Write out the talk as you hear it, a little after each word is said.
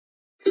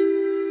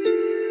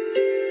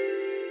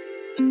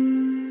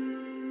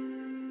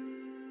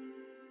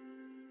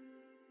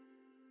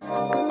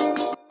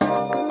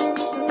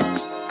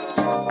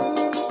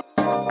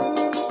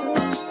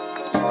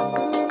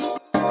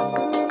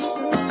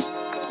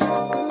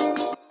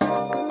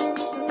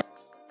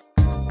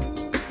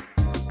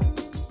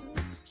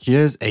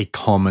Here's a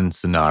common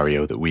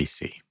scenario that we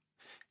see.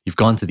 You've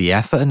gone to the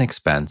effort and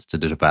expense to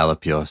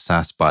develop your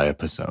SaaS buyer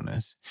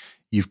personas.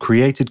 You've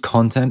created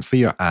content for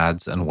your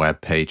ads and web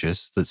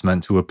pages that's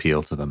meant to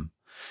appeal to them.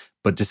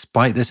 But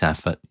despite this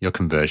effort, your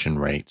conversion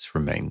rates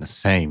remain the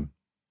same.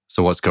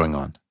 So what's going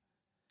on?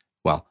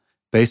 Well,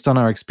 based on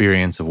our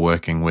experience of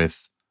working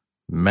with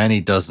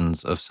many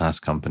dozens of SaaS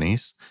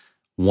companies,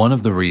 one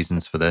of the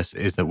reasons for this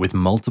is that with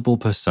multiple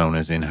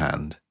personas in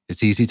hand,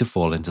 it's easy to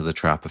fall into the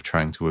trap of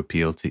trying to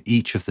appeal to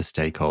each of the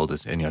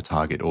stakeholders in your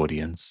target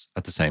audience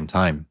at the same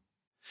time.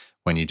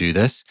 When you do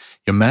this,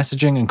 your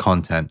messaging and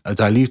content are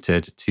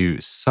diluted to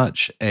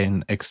such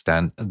an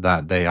extent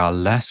that they are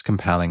less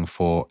compelling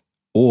for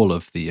all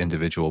of the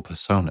individual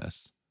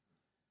personas.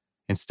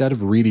 Instead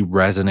of really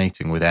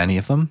resonating with any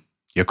of them,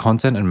 your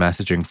content and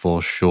messaging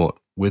falls short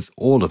with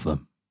all of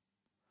them.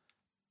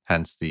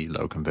 Hence the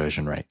low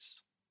conversion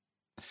rates.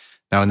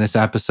 Now, in this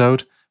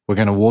episode, we're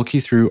going to walk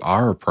you through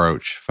our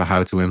approach for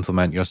how to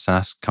implement your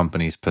SaaS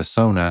company's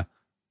persona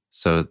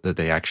so that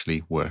they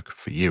actually work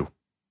for you.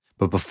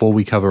 But before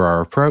we cover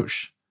our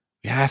approach,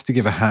 we have to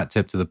give a hat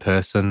tip to the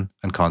person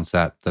and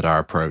concept that our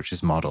approach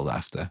is modeled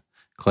after.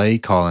 Clay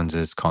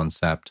Collins'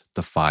 concept,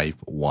 the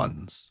 5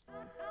 Ones.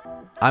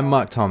 I'm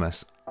Mark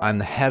Thomas. I'm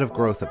the head of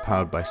growth at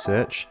Powered by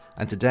Search,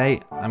 and today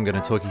I'm going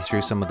to talk you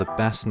through some of the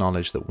best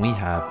knowledge that we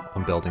have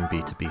on building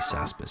B2B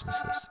SaaS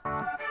businesses.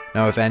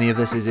 Now, if any of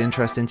this is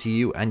interesting to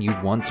you and you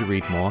want to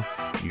read more,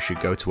 you should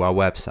go to our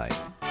website.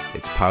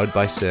 It's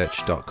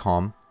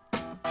poweredbysearch.com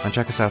and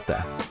check us out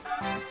there.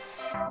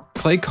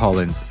 Clay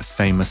Collins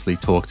famously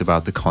talked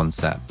about the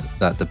concept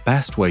that the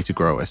best way to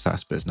grow a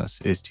SaaS business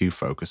is to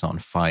focus on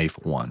 5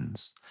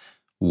 Ones.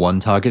 1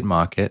 target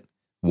market,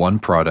 1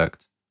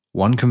 product,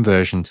 1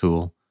 conversion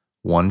tool,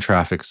 1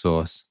 traffic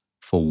source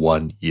for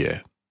 1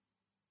 year.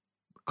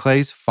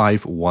 Clay's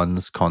 5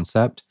 Ones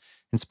concept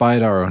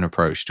inspired our own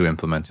approach to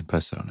implementing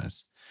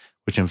personas,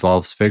 which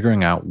involves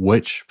figuring out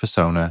which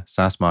persona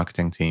SaaS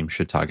marketing team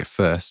should target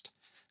first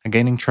and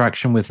gaining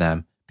traction with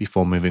them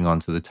before moving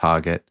on to the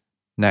target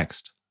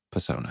next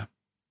persona.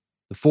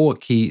 The 4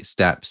 key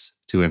steps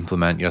to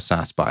implement your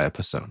SaaS buyer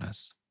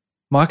personas.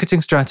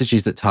 Marketing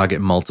strategies that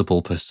target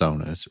multiple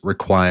personas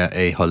require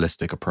a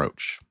holistic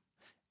approach.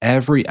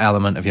 Every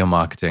element of your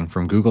marketing,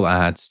 from Google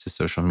Ads to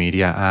social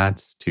media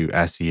ads to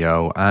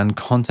SEO and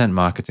content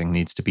marketing,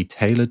 needs to be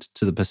tailored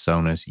to the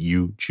personas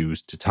you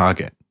choose to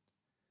target.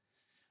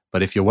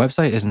 But if your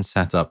website isn't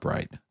set up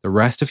right, the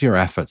rest of your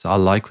efforts are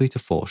likely to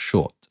fall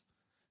short.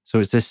 So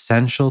it's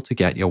essential to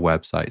get your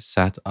website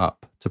set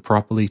up to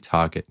properly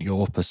target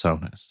your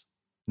personas.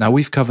 Now,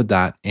 we've covered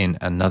that in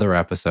another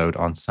episode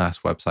on SaaS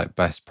website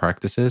best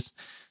practices.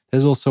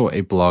 There's also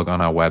a blog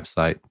on our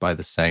website by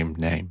the same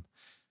name.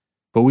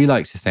 But we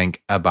like to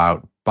think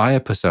about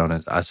buyer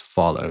personas as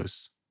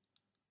follows: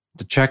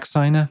 the check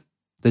signer,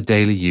 the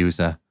daily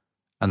user,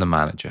 and the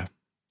manager.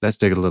 Let's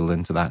dig a little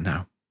into that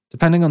now.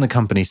 Depending on the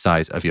company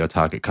size of your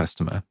target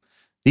customer,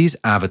 these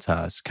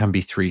avatars can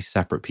be 3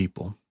 separate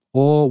people,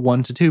 or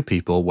 1 to 2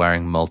 people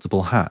wearing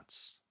multiple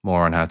hats.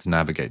 More on how to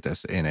navigate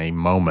this in a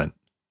moment.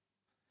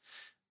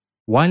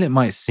 While it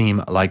might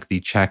seem like the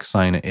check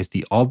signer is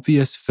the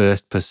obvious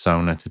first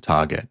persona to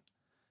target,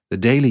 the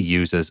daily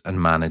users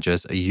and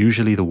managers are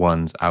usually the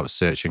ones out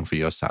searching for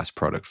your SaaS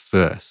product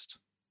first.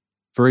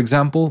 For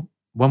example,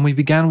 when we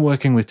began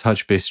working with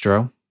Touch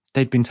Bistro,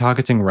 they'd been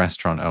targeting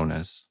restaurant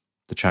owners,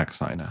 the check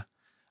signer,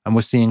 and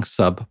were seeing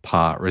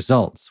subpar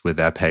results with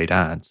their paid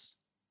ads.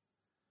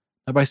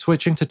 Now, by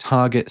switching to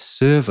target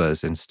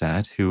servers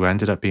instead, who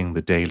ended up being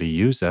the daily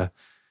user,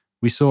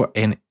 we saw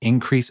an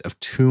increase of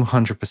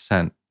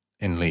 200%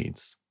 in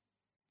leads.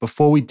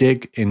 Before we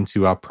dig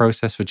into our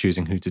process for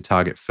choosing who to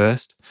target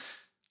first,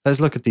 let's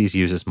look at these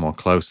users more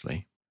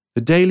closely.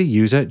 The daily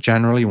user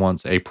generally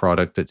wants a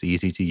product that's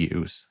easy to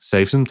use,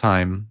 saves them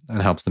time,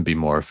 and helps them be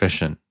more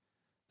efficient.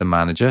 The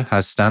manager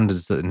has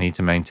standards that they need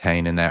to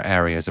maintain in their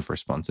areas of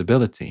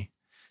responsibility.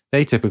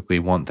 They typically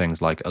want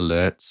things like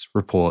alerts,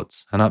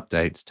 reports, and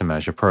updates to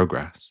measure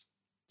progress.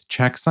 The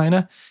check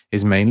signer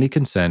is mainly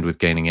concerned with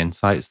gaining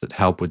insights that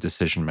help with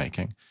decision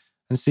making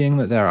and seeing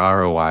that their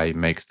ROI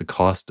makes the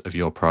cost of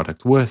your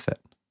product worth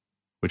it,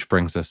 which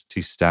brings us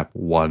to step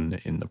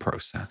 1 in the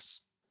process.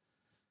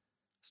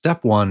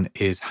 Step 1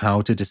 is how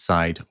to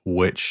decide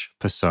which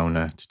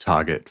persona to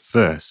target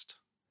first.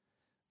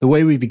 The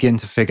way we begin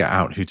to figure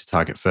out who to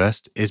target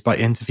first is by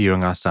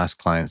interviewing our SaaS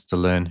clients to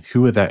learn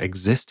who are their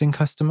existing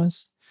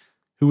customers,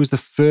 who was the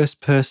first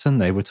person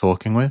they were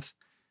talking with,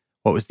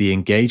 what was the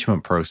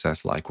engagement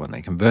process like when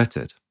they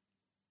converted.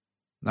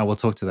 Now we'll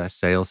talk to their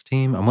sales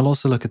team, and we'll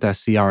also look at their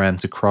CRM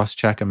to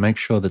cross-check and make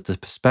sure that the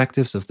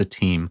perspectives of the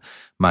team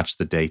match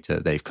the data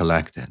they've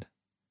collected.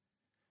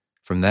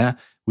 From there,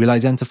 we'll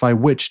identify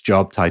which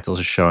job titles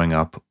are showing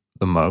up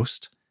the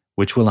most,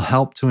 which will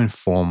help to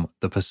inform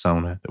the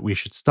persona that we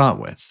should start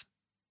with.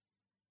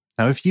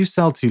 Now, if you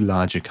sell to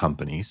larger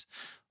companies,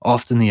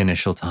 often the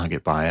initial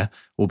target buyer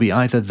will be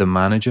either the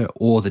manager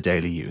or the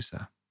daily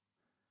user.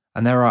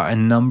 And there are a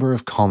number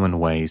of common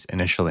ways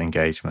initial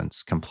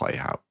engagements can play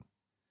out.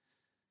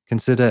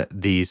 Consider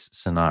these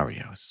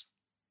scenarios.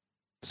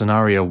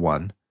 Scenario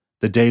 1,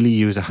 the daily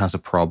user has a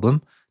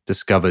problem,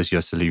 discovers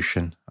your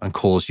solution, and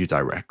calls you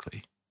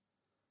directly.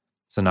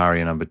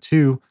 Scenario number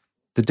 2,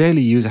 the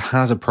daily user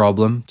has a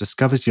problem,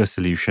 discovers your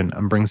solution,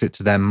 and brings it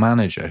to their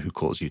manager who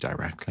calls you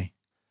directly.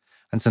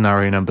 And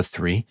scenario number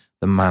 3,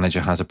 the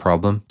manager has a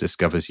problem,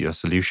 discovers your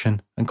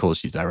solution, and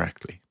calls you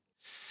directly.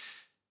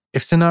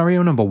 If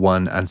scenario number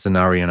 1 and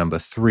scenario number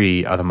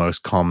 3 are the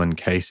most common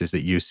cases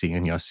that you see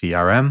in your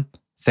CRM,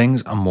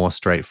 things are more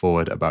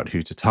straightforward about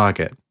who to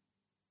target.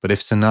 But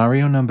if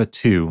scenario number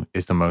 2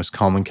 is the most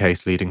common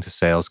case leading to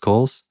sales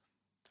calls,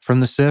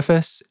 from the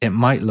surface, it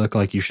might look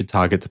like you should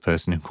target the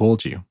person who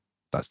called you.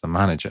 That's the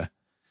manager.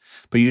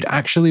 But you'd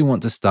actually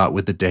want to start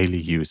with the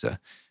daily user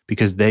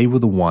because they were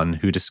the one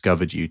who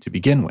discovered you to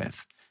begin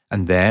with,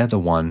 and they're the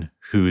one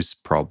whose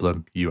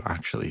problem you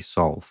actually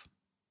solve.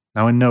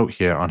 Now, a note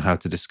here on how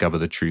to discover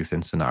the truth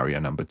in scenario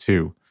number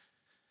 2.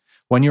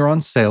 When you're on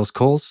sales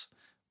calls,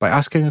 by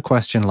asking a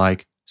question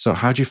like, "So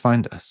how'd you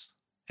find us?"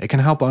 it can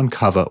help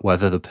uncover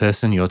whether the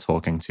person you're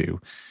talking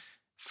to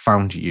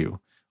found you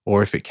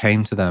or if it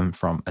came to them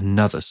from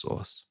another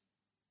source.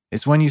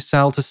 It's when you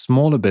sell to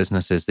smaller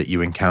businesses that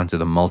you encounter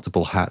the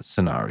multiple hats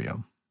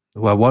scenario,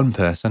 where one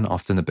person,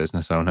 often the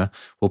business owner,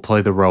 will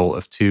play the role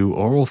of 2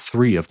 or all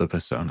 3 of the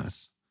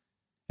personas.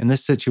 In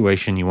this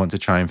situation, you want to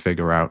try and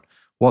figure out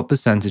what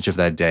percentage of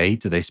their day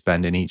do they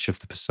spend in each of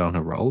the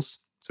persona roles,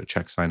 so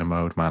check signer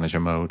mode, manager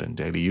mode, and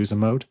daily user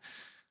mode.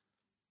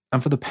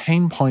 And for the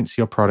pain points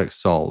your product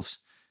solves,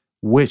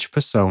 which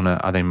persona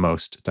are they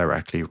most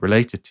directly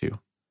related to?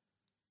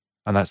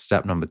 And that's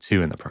step number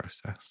 2 in the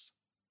process.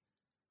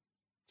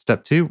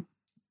 Step 2,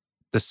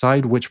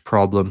 decide which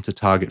problem to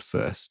target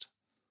first.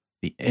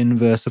 The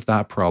inverse of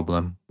that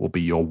problem will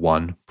be your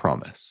one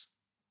promise.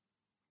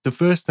 The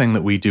first thing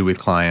that we do with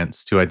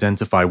clients to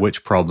identify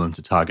which problem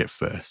to target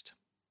first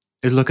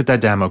is look at their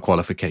demo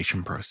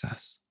qualification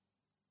process.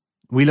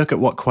 We look at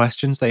what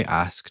questions they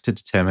ask to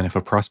determine if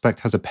a prospect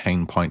has a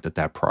pain point that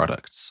their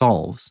product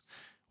solves,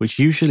 which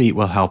usually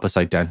will help us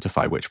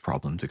identify which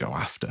problem to go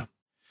after.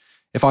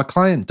 If our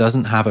client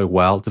doesn't have a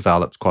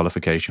well-developed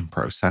qualification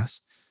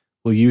process,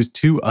 we'll use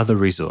 2 other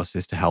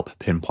resources to help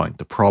pinpoint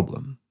the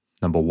problem.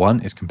 Number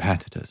 1 is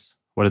competitors.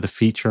 What are the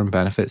feature and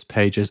benefits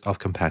pages of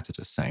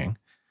competitors saying?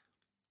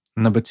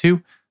 And number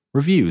 2,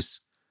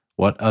 reviews.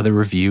 What are the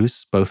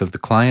reviews, both of the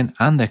client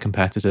and their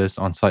competitors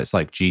on sites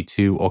like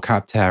G2 or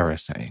Capterra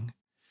saying?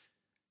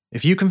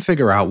 If you can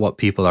figure out what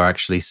people are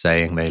actually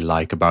saying they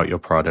like about your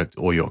product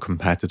or your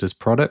competitors'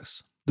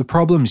 products, the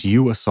problems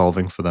you are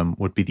solving for them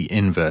would be the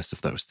inverse of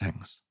those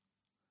things.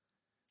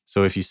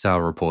 So if you sell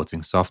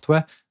reporting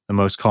software, the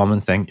most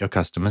common thing your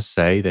customers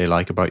say they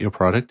like about your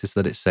product is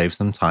that it saves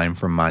them time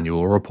from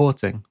manual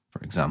reporting,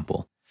 for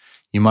example.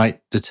 You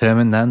might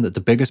determine then that the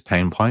biggest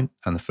pain point,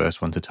 and the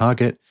first one to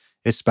target,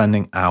 is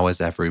spending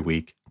hours every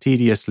week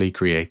tediously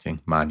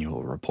creating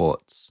manual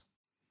reports.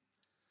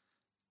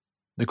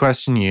 The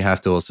question you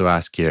have to also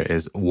ask here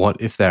is,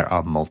 what if there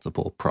are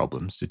multiple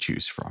problems to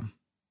choose from?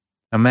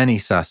 Now, many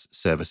SaaS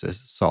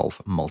services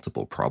solve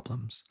multiple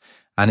problems,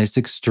 and it's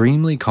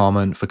extremely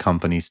common for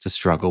companies to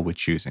struggle with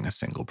choosing a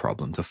single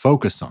problem to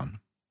focus on.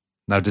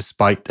 Now,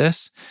 despite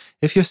this,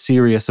 if you're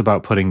serious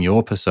about putting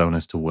your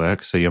personas to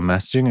work so your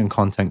messaging and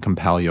content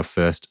compel your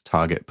first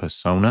target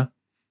persona,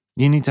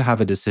 you need to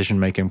have a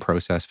decision-making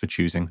process for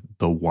choosing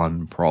the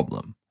one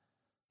problem.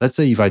 Let's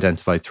say you've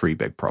identified 3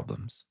 big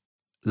problems.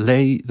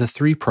 Lay the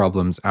 3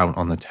 problems out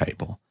on the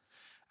table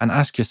and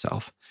ask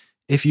yourself,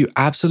 if you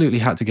absolutely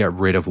had to get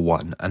rid of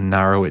one and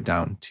narrow it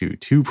down to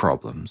 2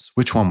 problems,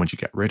 which one would you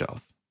get rid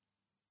of?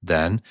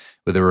 Then,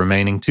 with the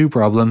remaining 2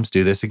 problems,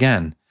 do this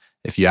again.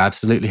 If you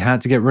absolutely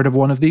had to get rid of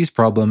one of these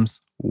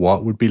problems,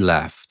 what would be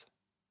left?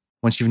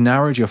 Once you've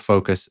narrowed your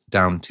focus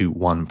down to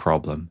one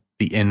problem,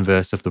 the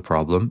inverse of the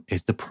problem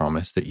is the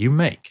promise that you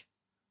make.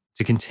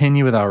 To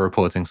continue with our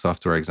reporting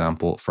software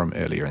example from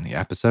earlier in the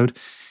episode,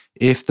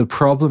 if the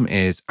problem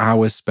is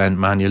hours spent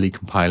manually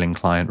compiling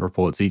client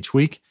reports each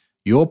week,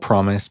 your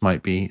promise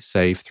might be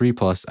save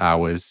 3+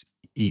 hours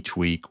each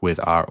week with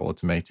our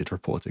automated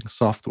reporting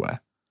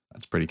software.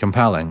 That's pretty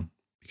compelling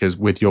because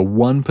with your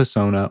one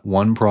persona,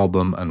 one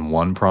problem, and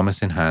one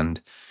promise in hand,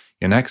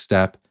 your next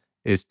step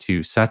is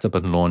to set up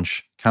and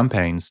launch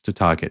campaigns to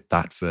target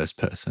that first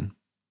person.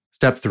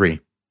 Step 3,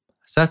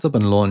 set up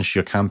and launch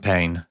your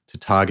campaign to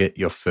target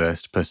your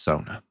first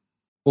persona.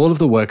 All of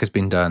the work has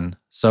been done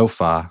so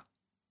far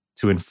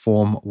to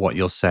inform what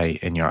you'll say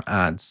in your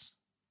ads,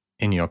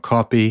 in your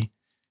copy,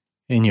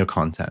 in your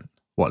content,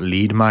 what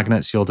lead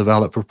magnets you'll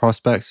develop for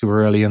prospects who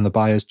are early in the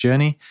buyer's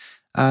journey,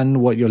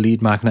 and what your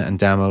lead magnet and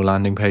demo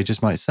landing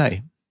pages might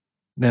say.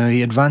 Now,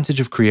 the advantage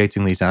of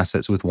creating these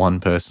assets with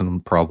one person,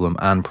 problem,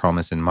 and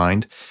promise in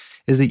mind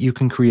is that you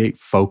can create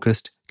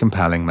focused,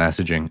 compelling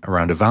messaging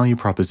around a value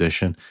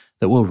proposition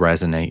that will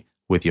resonate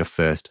with your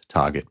first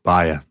target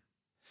buyer.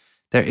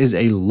 There is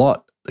a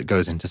lot that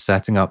goes into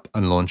setting up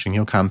and launching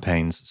your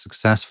campaigns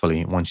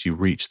successfully once you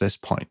reach this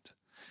point.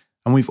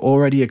 And we've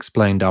already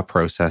explained our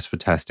process for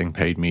testing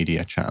paid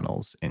media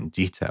channels in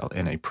detail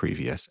in a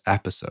previous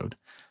episode,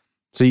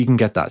 so you can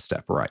get that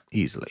step right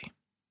easily.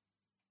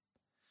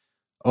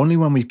 Only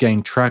when we've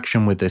gained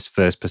traction with this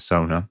first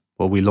persona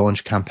will we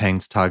launch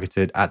campaigns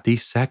targeted at the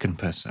second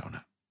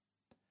persona.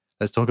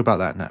 Let's talk about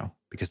that now,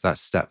 because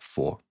that's step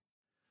 4.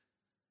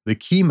 The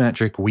key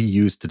metric we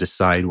use to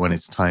decide when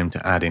it's time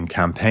to add in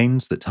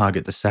campaigns that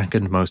target the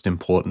second most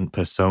important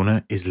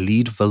persona is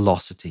lead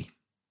velocity.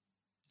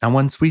 And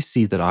once we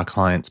see that our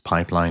client's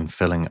pipeline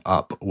filling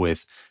up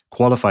with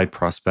qualified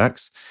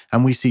prospects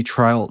and we see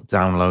trial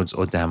downloads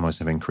or demos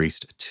have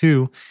increased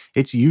too,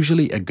 it's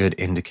usually a good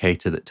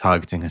indicator that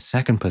targeting a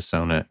second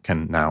persona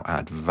can now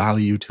add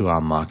value to our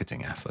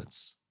marketing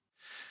efforts.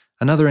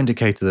 Another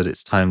indicator that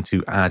it's time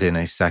to add in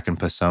a second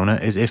persona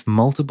is if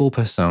multiple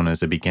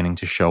personas are beginning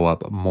to show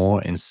up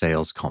more in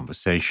sales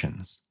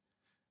conversations.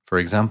 For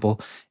example,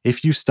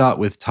 if you start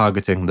with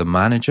targeting the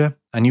manager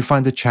and you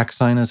find the check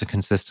signers are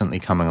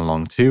consistently coming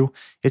along too,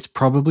 it's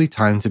probably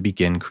time to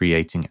begin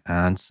creating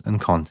ads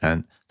and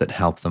content that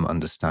help them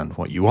understand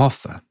what you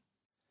offer.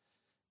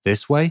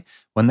 This way,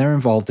 when they're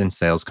involved in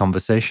sales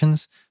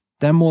conversations,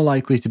 they're more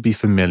likely to be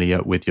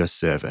familiar with your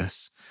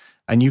service,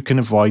 and you can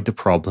avoid the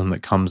problem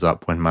that comes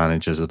up when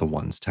managers are the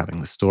ones telling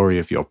the story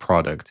of your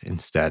product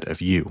instead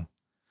of you,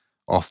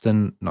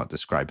 often not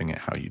describing it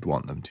how you'd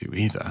want them to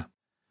either.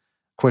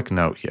 Quick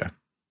note here.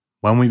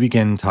 When we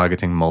begin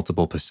targeting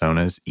multiple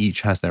personas,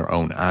 each has their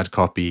own ad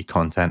copy,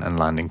 content, and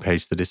landing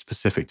page that is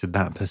specific to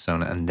that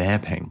persona and their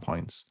pain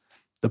points.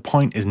 The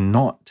point is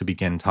not to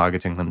begin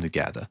targeting them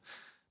together,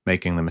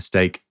 making the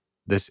mistake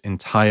this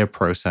entire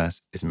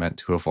process is meant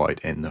to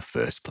avoid in the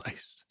first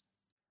place.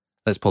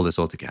 Let's pull this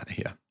all together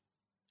here.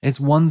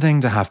 It's one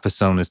thing to have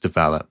personas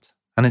developed,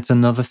 and it's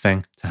another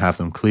thing to have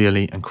them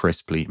clearly and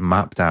crisply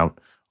mapped out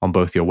on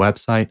both your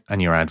website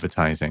and your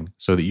advertising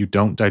so that you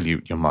don't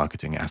dilute your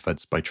marketing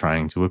efforts by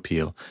trying to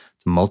appeal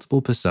to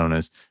multiple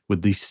personas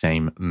with the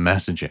same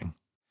messaging.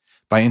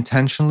 By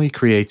intentionally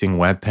creating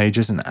web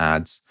pages and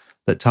ads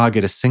that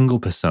target a single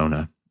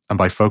persona, and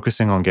by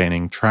focusing on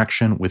gaining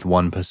traction with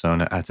one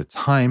persona at a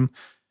time,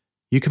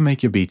 you can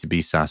make your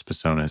B2B SaaS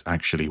personas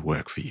actually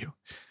work for you,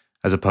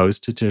 as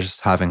opposed to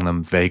just having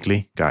them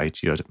vaguely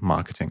guide your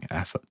marketing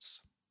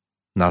efforts.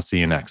 And I'll see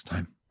you next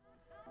time.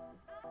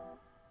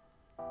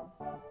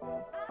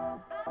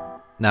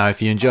 Now,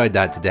 if you enjoyed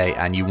that today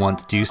and you want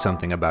to do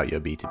something about your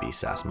B2B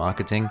SaaS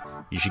marketing,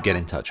 you should get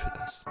in touch with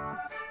us.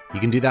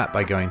 You can do that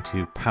by going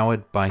to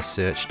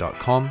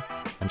poweredbysearch.com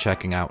and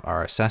checking out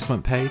our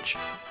assessment page,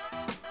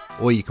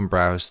 or you can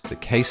browse the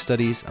case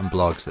studies and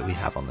blogs that we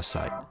have on the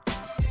site.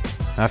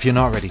 Now, if you're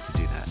not ready to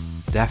do that,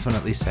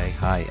 definitely say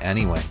hi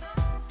anyway.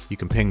 You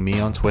can ping me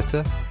on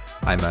Twitter.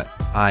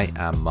 I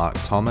am Mark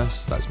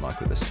Thomas, that's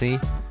Mark with a C,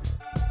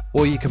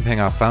 or you can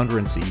ping our founder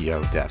and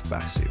CEO, Dev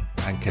Basu,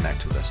 and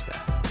connect with us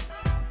there.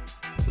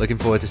 Looking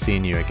forward to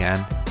seeing you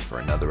again for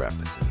another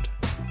episode.